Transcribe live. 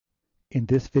In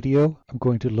this video, I'm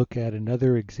going to look at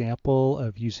another example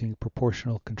of using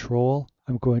proportional control.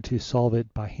 I'm going to solve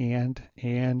it by hand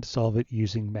and solve it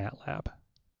using Matlab.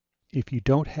 If you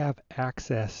don't have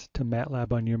access to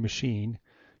Matlab on your machine,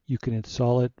 you can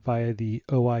install it via the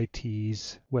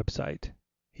OIT's website.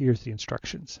 Here's the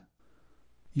instructions.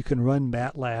 You can run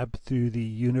Matlab through the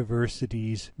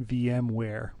university's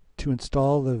Vmware. To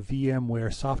install the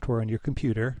Vmware software on your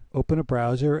computer, open a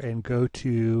browser and go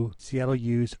to Seattle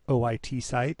U's OIT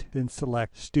site, then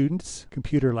select Students,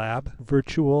 Computer Lab,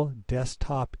 Virtual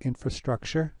Desktop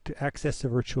Infrastructure. To access the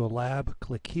virtual lab,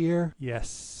 click here,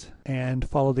 yes, and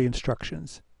follow the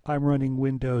instructions. I'm running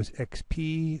Windows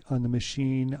XP on the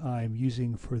machine I'm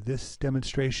using for this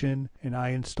demonstration, and I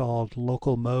installed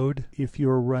local mode. If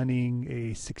you're running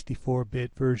a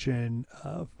 64-bit version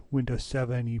of Windows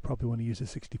 7, you probably want to use a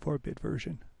 64-bit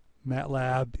version.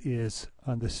 Matlab is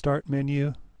on the Start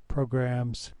menu,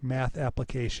 Programs, Math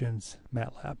Applications,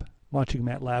 Matlab. Launching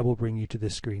Matlab will bring you to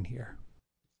this screen here.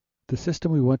 The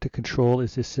system we want to control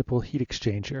is this simple heat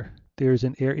exchanger. There's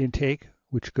an air intake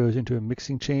which goes into a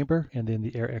mixing chamber, and then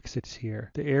the air exits here.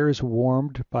 The air is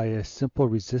warmed by a simple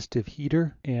resistive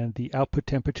heater, and the output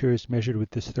temperature is measured with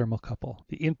this thermocouple.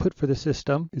 The input for the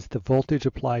system is the voltage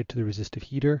applied to the resistive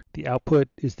heater. The output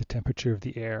is the temperature of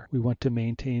the air. We want to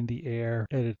maintain the air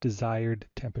at a desired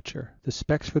temperature. The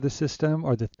specs for the system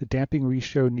are that the damping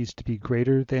ratio needs to be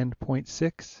greater than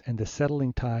 0.6, and the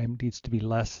settling time needs to be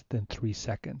less than 3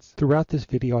 seconds. Throughout this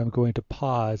video, I'm going to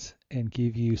pause and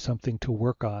give you something to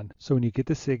work on. So when you get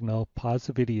the signal, pause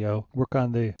the video, work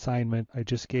on the assignment I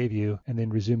just gave you, and then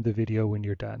resume the video when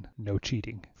you're done. No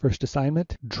cheating. First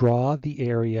assignment, draw the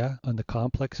area on the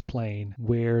complex plane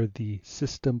where the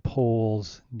system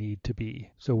poles need to be.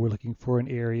 So we're looking for an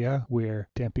area where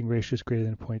damping ratio is greater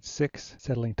than 0.6,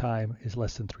 settling time is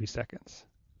less than 3 seconds.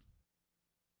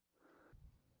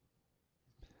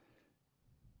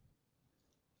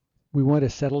 We want a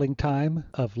settling time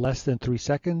of less than 3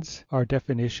 seconds. Our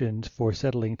definition for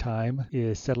settling time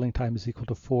is equal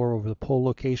to 4 over the pole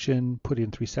location, put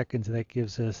in 3 seconds, and that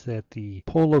gives us that the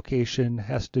pole location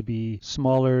has to be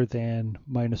smaller than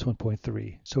minus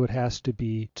 1.3. So it has to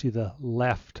be to the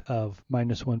left of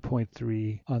minus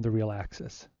 1.3 on the real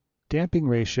axis. Damping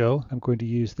ratio, I'm going to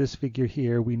use this figure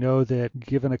here. We know that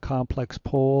given a complex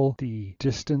pole, the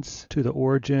distance to the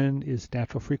origin is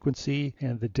natural frequency,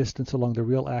 and the distance along the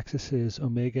real axis is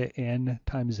omega n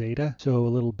times zeta. So a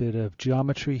little bit of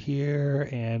geometry here,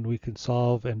 and we can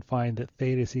solve and find that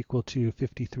theta is equal to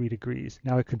 53 degrees.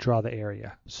 Now I can draw the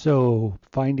area. So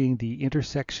finding the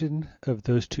intersection of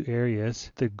those two areas,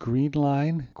 the green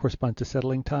line corresponds to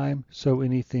settling time. So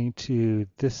anything to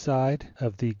this side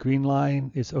of the green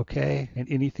line is okay, and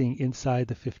anything inside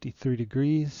the 53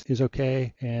 degrees is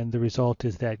okay, and the result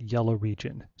is that yellow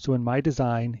region. So in my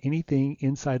design, anything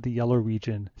inside the yellow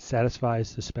region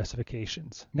satisfies the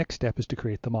specifications. Next step is to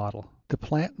create the model. The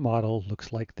plant model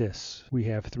looks like this. We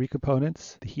have 3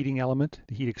 components: the heating element,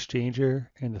 the heat exchanger,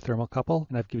 and the thermocouple,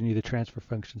 and I've given you the transfer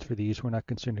functions for these. We're not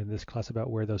concerned in this class about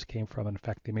where those came from. In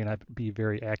fact, they may not be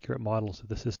very accurate models of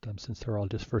the system since they're all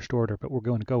just first order, but we're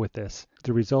going to go with this.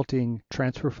 The resulting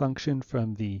transfer function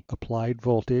from the applied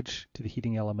voltage to the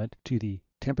heating element to the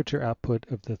temperature output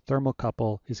of the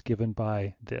thermocouple is given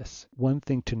by this. One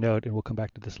thing to note, and we'll come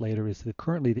back to this later, is that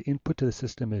currently the input to the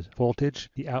system is voltage,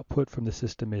 the output from the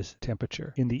system is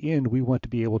temperature. In the end, we want to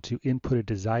be able to input a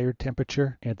desired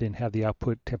temperature and then have the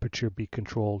output temperature be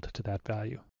controlled to that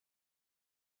value.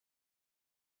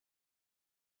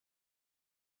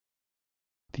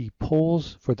 The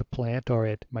poles for the plant are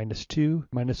at -2,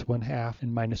 -1/2,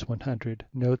 and -100.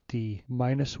 Note the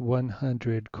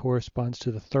 -100 corresponds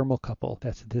to the thermocouple.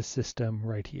 That's this system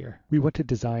right here. We want to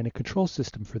design a control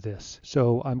system for this.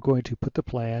 So I'm going to put the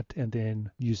plant and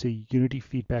then use a unity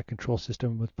feedback control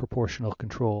system with proportional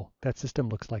control. That system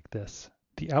looks like this.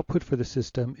 The output for the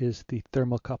system is the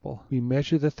thermocouple. We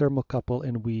measure the thermocouple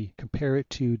and we compare it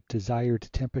to desired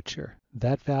temperature.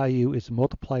 That value is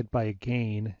multiplied by a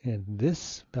gain, and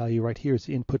this value right here is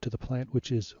the input to the plant,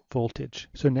 which is voltage.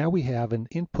 So now we have an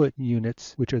input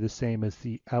units, which are the same as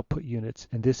the output units,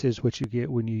 and this is what you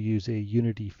get when you use a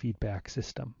unity feedback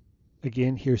system.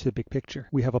 Again, here's the big picture.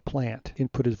 We have a plant.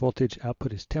 Input is voltage,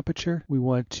 output is temperature. We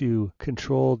want to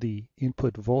control the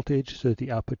input voltage so that the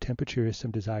output temperature is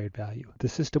some desired value. The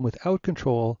system without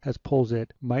control has poles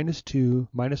at -2,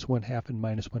 -1/2, and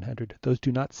 -100. Those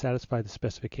do not satisfy the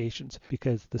specifications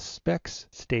because the specs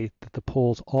state that the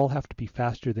poles all have to be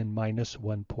faster than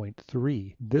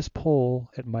 -1.3. This pole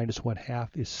at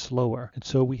 -1/2 is slower, and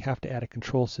so we have to add a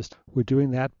control system. We're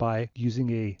doing that by using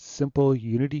a simple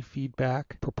unity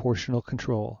feedback proportional proportional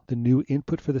control. The new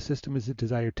input for the system is the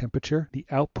desired temperature. The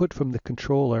output from the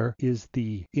controller is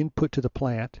the input to the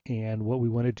plant, and what we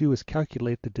want to do is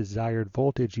calculate the desired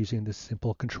voltage using this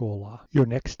simple control law. Your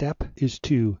next step is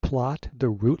to plot the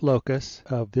root locus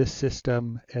of this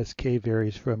system as k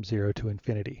varies from 0 to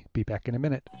infinity. Be back in a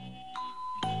minute.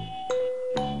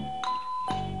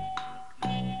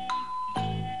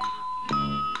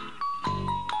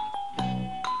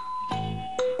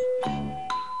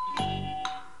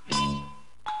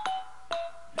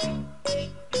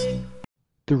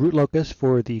 The root locus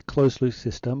for the closed loop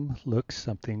system looks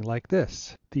something like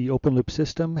this. The open loop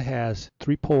system has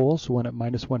 3 poles, one at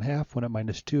 -1/2, one at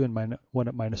 -2, and one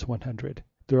at -100.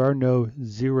 There are no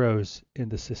zeros in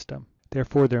the system.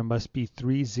 Therefore, there must be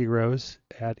 3 zeros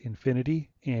at infinity,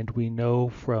 and we know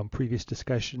from previous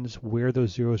discussions where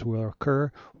those zeros will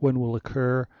occur. One will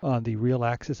occur on the real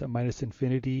axis at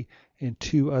 -infinity, and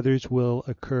 2 others will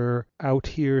occur out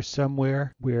here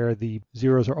somewhere where the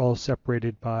zeros are all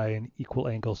separated by an equal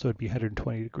angle, so it'd be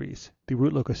 120 degrees. The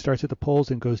root locus starts at the poles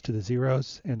and goes to the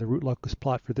zeros, and the root locus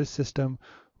plot for this system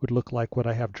would look like what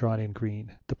I have drawn in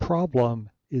green. The problem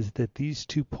is that these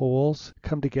 2 poles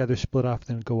come together, split off,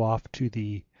 then go off to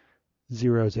the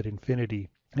zeros at infinity.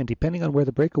 And depending on where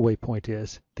the breakaway point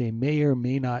is, they may or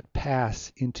may not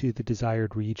pass into the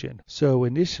desired region. So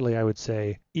initially I would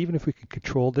say, even if we could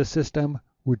control this system,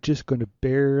 we're just going to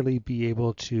barely be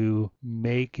able to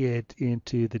make it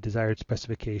into the desired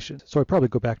specifications. So I'd probably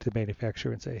go back to the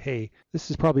manufacturer and say, hey,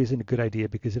 this probably isn't a good idea,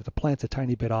 because if the plant's a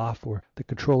tiny bit off or the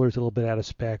controller is a little bit out of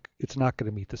spec, it's not going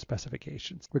to meet the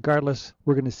specifications. Regardless,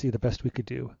 we're going to see the best we could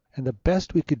do. And the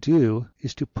best we could do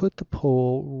is to put the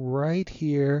pole right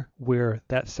here where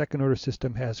that second order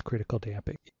system has critical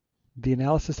damping. The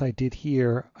analysis I did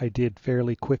here, I did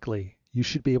fairly quickly. You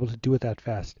should be able to do it that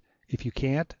fast. If you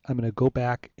can't, I'm going to go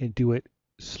back and do it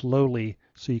slowly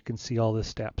so you can see all the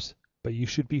steps. But you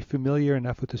should be familiar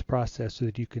enough with this process so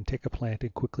that you can take a plant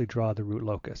and quickly draw the root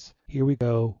locus. Here we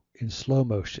go in slow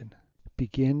motion.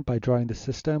 Begin by drawing the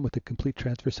system with the complete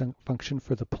transfer function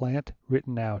for the plant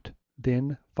written out.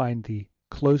 Then find the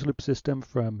closed loop system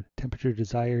from temperature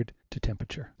desired to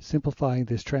temperature. Simplifying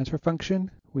this transfer function,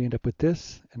 we end up with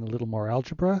this, and a little more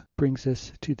algebra brings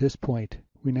us to this point.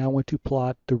 We now want to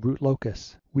plot the root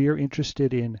locus. We are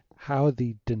interested in how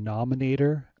the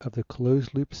denominator of the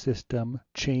closed loop system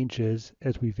changes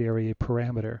as we vary a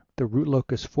parameter. The root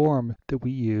locus form that we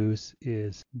use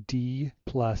is d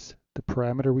plus the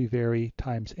parameter we vary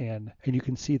times n. And you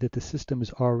can see that the system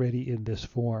is already in this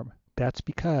form. That's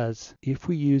because if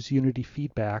we use unity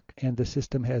feedback and the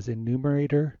system has a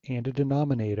numerator and a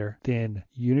denominator, then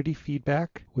unity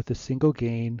feedback with a single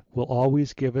gain will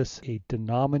always give us a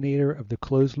denominator of the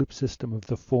closed loop system of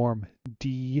the form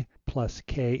d plus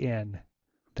kn.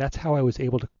 That's how I was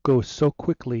able to go so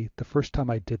quickly the first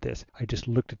time I did this. I just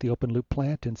looked at the open loop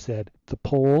plant and said the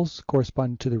poles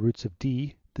correspond to the roots of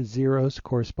d, the zeros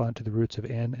correspond to the roots of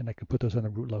n, and I can put those on the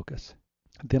root locus.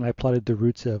 Then I plotted the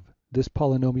roots of this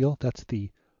polynomial, that's the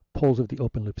poles of the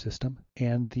open loop system,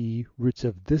 and the roots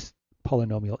of this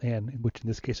polynomial n, which in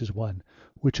this case is 1,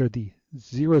 which are the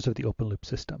zeros of the open loop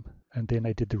system. And then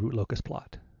I did the root locus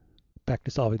plot. Back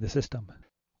to solving the system.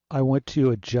 I want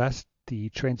to adjust the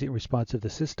transient response of the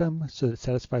system so that it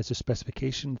satisfies the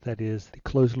specification, that is, the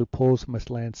closed loop poles must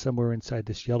land somewhere inside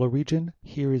this yellow region.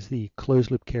 Here is the closed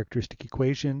loop characteristic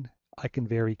equation. I can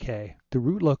vary k. The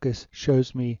root locus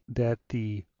shows me that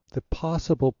the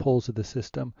possible poles of the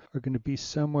system are going to be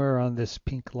somewhere on this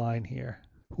pink line here.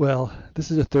 Well,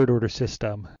 this is a third order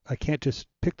system. I can't just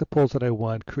pick the poles that I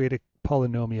want, create a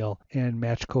polynomial, and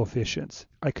match coefficients.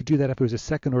 I could do that if it was a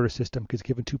second order system, because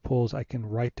given 2 poles, I can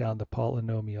write down the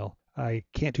polynomial. I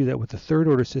can't do that with the third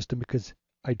order system because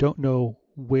I don't know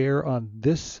where on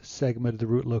this segment of the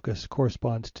root locus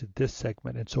corresponds to this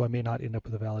segment, and so I may not end up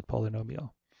with a valid polynomial.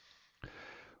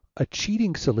 A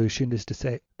cheating solution is to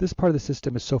say, this part of the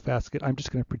system is so fast that I'm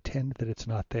just going to pretend that it's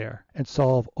not there and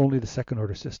solve only the second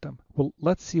order system. Well,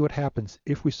 let's see what happens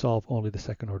if we solve only the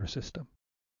second order system.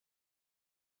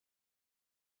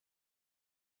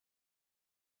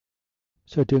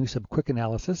 So doing some quick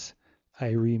analysis, I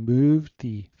removed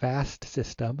the fast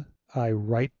system. I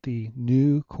write the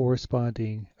new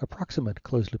corresponding approximate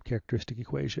closed loop characteristic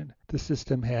equation. The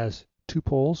system has 2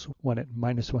 poles, one at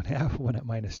 -1/2, one at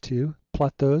 -2.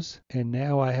 Plot those, and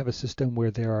now I have a system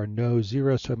where there are no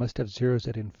zeros, so I must have zeros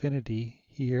at infinity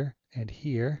here and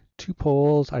here. 2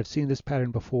 poles, I've seen this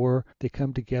pattern before. They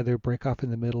come together, break off in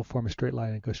the middle, form a straight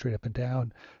line, and go straight up and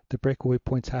down. The breakaway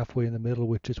point's halfway in the middle,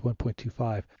 which is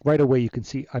 1.25. Right away you can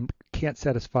see I can't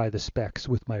satisfy the specs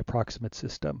with my approximate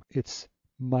system. It's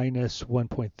minus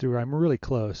 1.3, I'm really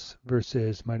close,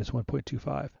 versus minus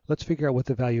 1.25. Let's figure out what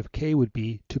the value of k would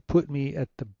be to put me at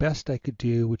the best I could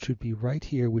do, which would be right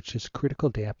here, which is critical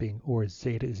damping, or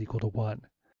zeta is equal to 1.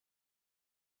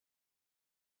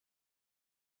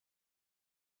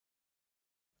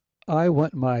 I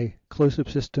want my closed-loop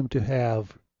system to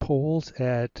have poles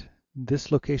at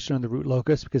this location on the root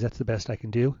locus because that's the best I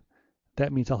can do.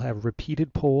 That means I'll have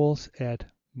repeated poles at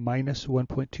minus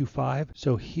 1.25.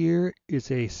 So here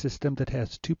is a system that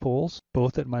has two poles,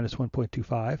 both at minus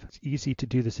 1.25. It's easy to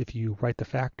do this if you write the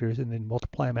factors and then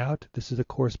multiply them out. This is a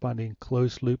corresponding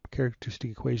closed-loop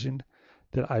characteristic equation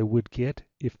that I would get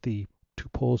if the two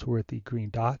poles were at the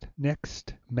green dot.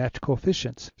 Next, match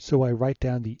coefficients. So I write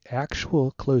down the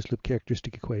actual closed loop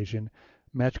characteristic equation,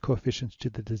 match coefficients to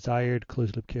the desired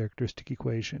closed loop characteristic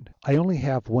equation. I only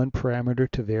have one parameter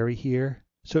to vary here,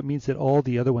 so it means that all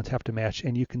the other ones have to match,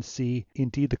 and you can see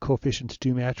indeed the coefficients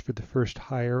do match for the first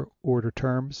higher order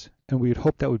terms, and we would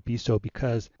hope that would be so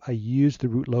because I used the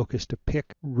root locus to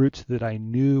pick roots that I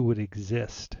knew would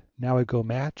exist. Now I go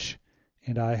match,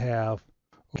 and I have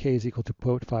k is equal to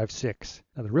 0.56.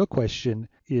 Now the real question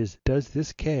is, does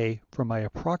this k from my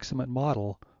approximate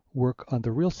model work on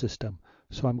the real system?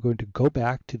 So I'm going to go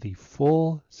back to the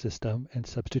full system and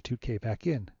substitute k back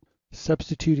in.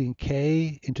 Substituting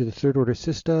k into the third order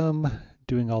system,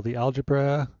 doing all the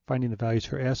algebra, finding the values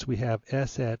for s, we have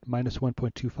s at minus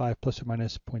 1.25 plus or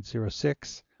minus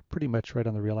 0.06, pretty much right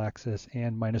on the real axis,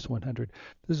 and minus 100.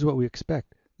 This is what we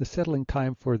expect. The settling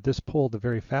time for this pole, the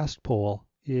very fast pole,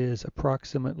 is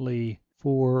approximately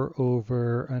 4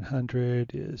 over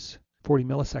 100 is 40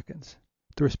 milliseconds.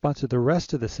 The response to the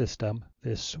rest of the system,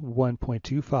 this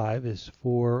 1.25 is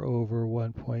 4 over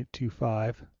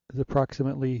 1.25, is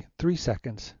approximately 3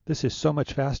 seconds. This is so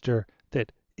much faster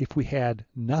that if we had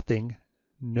nothing,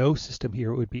 no system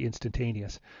here, it would be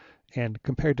instantaneous. And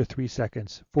compared to 3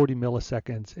 seconds, 40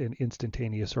 milliseconds and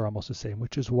instantaneous are almost the same,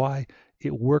 which is why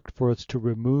it worked for us to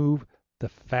remove the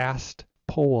fast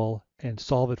pole and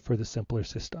solve it for the simpler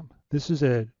system. This is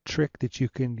a trick that you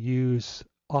can use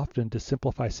often to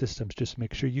simplify systems. Just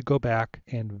make sure you go back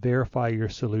and verify your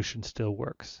solution still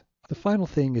works. The final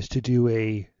thing is to do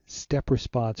a step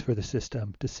response for the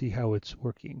system to see how it's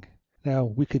working. Now,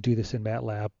 we could do this in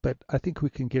Matlab, but I think we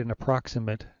can get an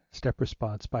approximate step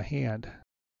response by hand.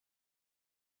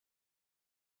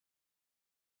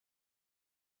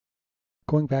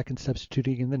 Going back and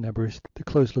substituting in the numbers, the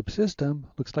closed loop system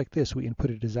looks like this. We input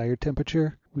a desired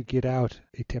temperature, we get out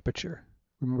a temperature.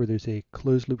 Remember, there's a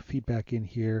closed loop feedback in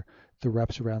here that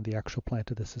wraps around the actual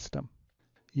plant of the system.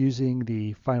 Using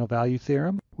the final value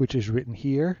theorem, which is written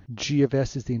here, G of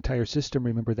S is the entire system.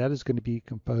 Remember, that is going to be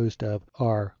composed of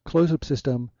our closed loop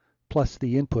system plus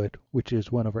the input, which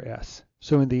is 1 over S.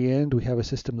 So in the end, we have a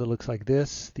system that looks like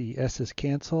this. The S's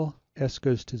cancel. S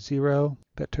goes to 0,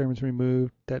 that term is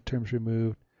removed, that term's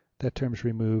removed, that term's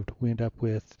removed. We end up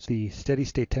with the steady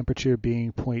state temperature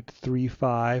being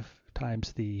 0.35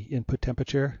 times the input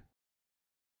temperature.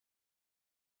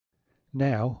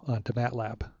 Now on to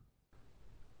Matlab.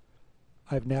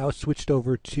 I've now switched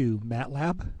over to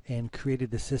Matlab and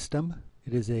created the system.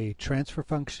 It is a transfer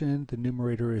function. The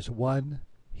numerator is 1.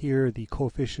 Here are the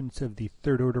coefficients of the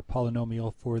third order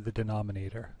polynomial for the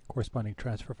denominator, corresponding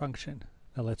transfer function.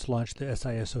 Now let's launch the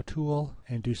SISO tool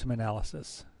and do some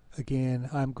analysis. Again,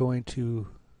 I'm going to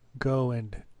go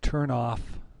and turn off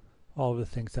all of the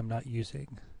things I'm not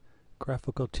using.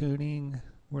 Graphical tuning,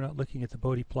 we're not looking at the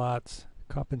Bode plots,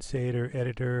 compensator,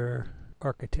 editor,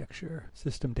 architecture,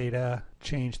 system data,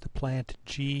 change the plant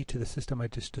G to the system I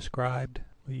just described.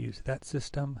 We'll use that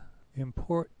system.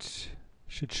 Import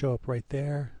should show up right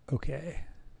there. Okay,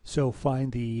 so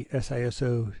find the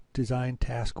SISO design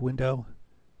task window.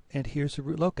 And here's the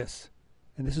root locus.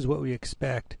 And this is what we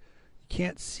expect. You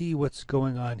can't see what's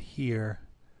going on here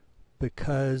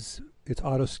because it's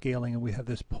auto-scaling and we have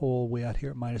this pole way out here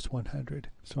at minus 100.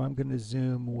 So I'm going to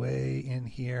zoom way in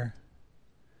here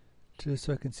just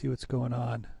so I can see what's going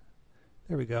on.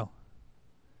 There we go.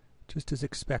 Just as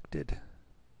expected.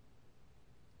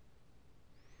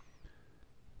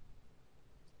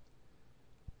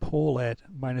 Pole at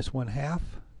minus 1/2,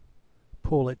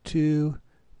 pole at 2.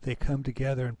 They come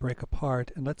together and break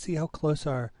apart. And let's see how close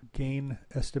our gain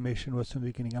estimation was from the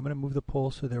beginning. I'm going to move the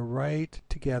poles so they're right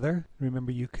together.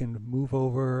 Remember, you can move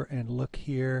over and look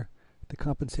here. The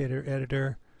compensator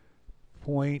editor,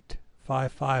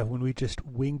 0.55. When we just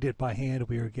winged it by hand,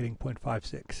 we were getting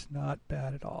 0.56. Not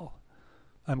bad at all.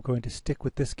 I'm going to stick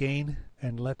with this gain,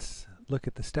 and let's look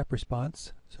at the step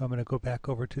response. So I'm going to go back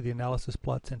over to the analysis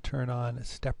plots and turn on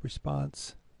step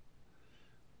response.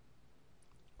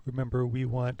 Remember, we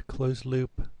want closed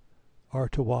loop R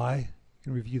to Y. You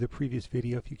can review the previous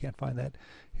video if you can't find that.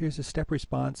 Here's a step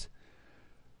response.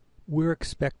 We're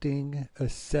expecting a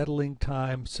settling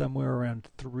time somewhere around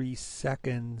 3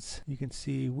 seconds. You can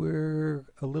see we're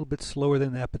a little bit slower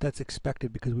than that, but that's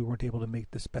expected because we weren't able to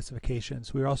make the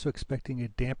specifications. We're also expecting a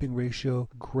damping ratio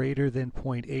greater than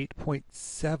 0.8.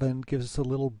 0.7 gives us a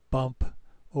little bump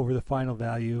over the final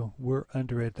value. We're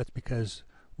under it. That's because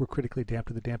we're critically damped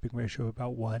with a damping ratio of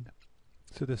about 1.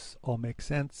 So this all makes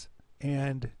sense.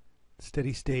 And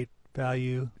steady state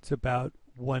value, it's about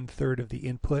 1/3 of the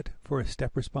input for a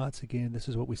step response. Again, this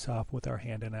is what we saw with our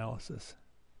hand analysis.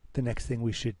 The next thing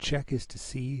we should check is to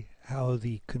see how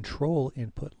the control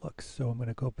input looks. So I'm going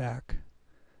to go back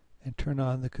and turn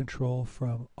on the control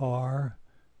from R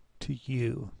to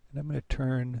U. And I'm going to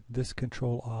turn this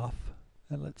control off.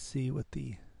 And let's see what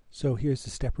so here's the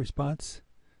step response.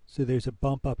 So there's a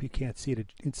bump up. You can't see it.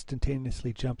 It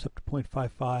instantaneously jumps up to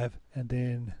 0.55 and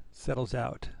then settles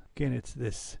out. Again, it's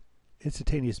this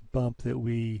instantaneous bump that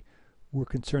we were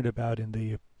concerned about in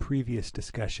the previous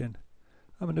discussion.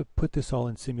 I'm going to put this all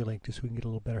in Simulink just so we can get a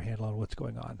little better handle on what's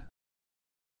going on.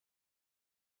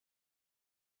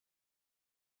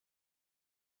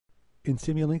 In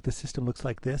Simulink, the system looks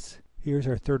like this. Here's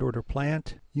our third order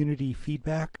plant, unity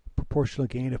feedback, proportional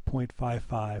gain of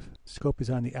 0.55. Scope is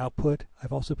on the output.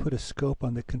 I've also put a scope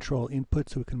on the control input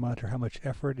so we can monitor how much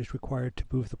effort is required to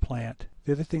move the plant.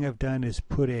 The other thing I've done is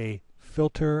put a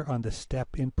filter on the step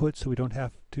input so we don't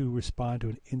have to respond to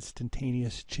an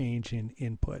instantaneous change in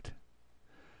input.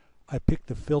 I picked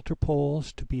the filter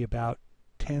poles to be about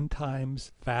 10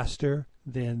 times faster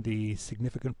than the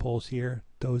significant poles here.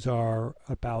 Those are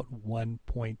about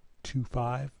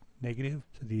 1.25 negative,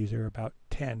 so these are about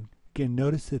 10. Again,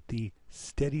 notice that the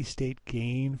steady state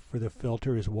gain for the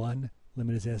filter is 1.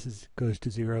 Limit as s goes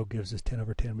to 0 gives us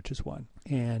 10/10, which is 1.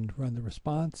 And run the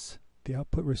response. The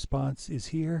output response is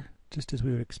here, just as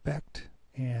we would expect.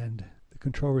 And the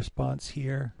control response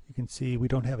here, you can see we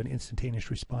don't have an instantaneous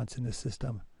response in this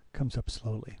system. It comes up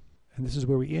slowly. And this is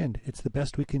where we end. It's the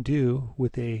best we can do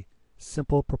with a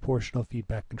simple proportional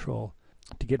feedback control.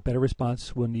 To get better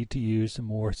response, we'll need to use a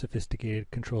more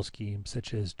sophisticated control scheme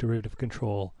such as derivative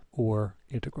control or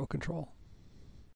integral control.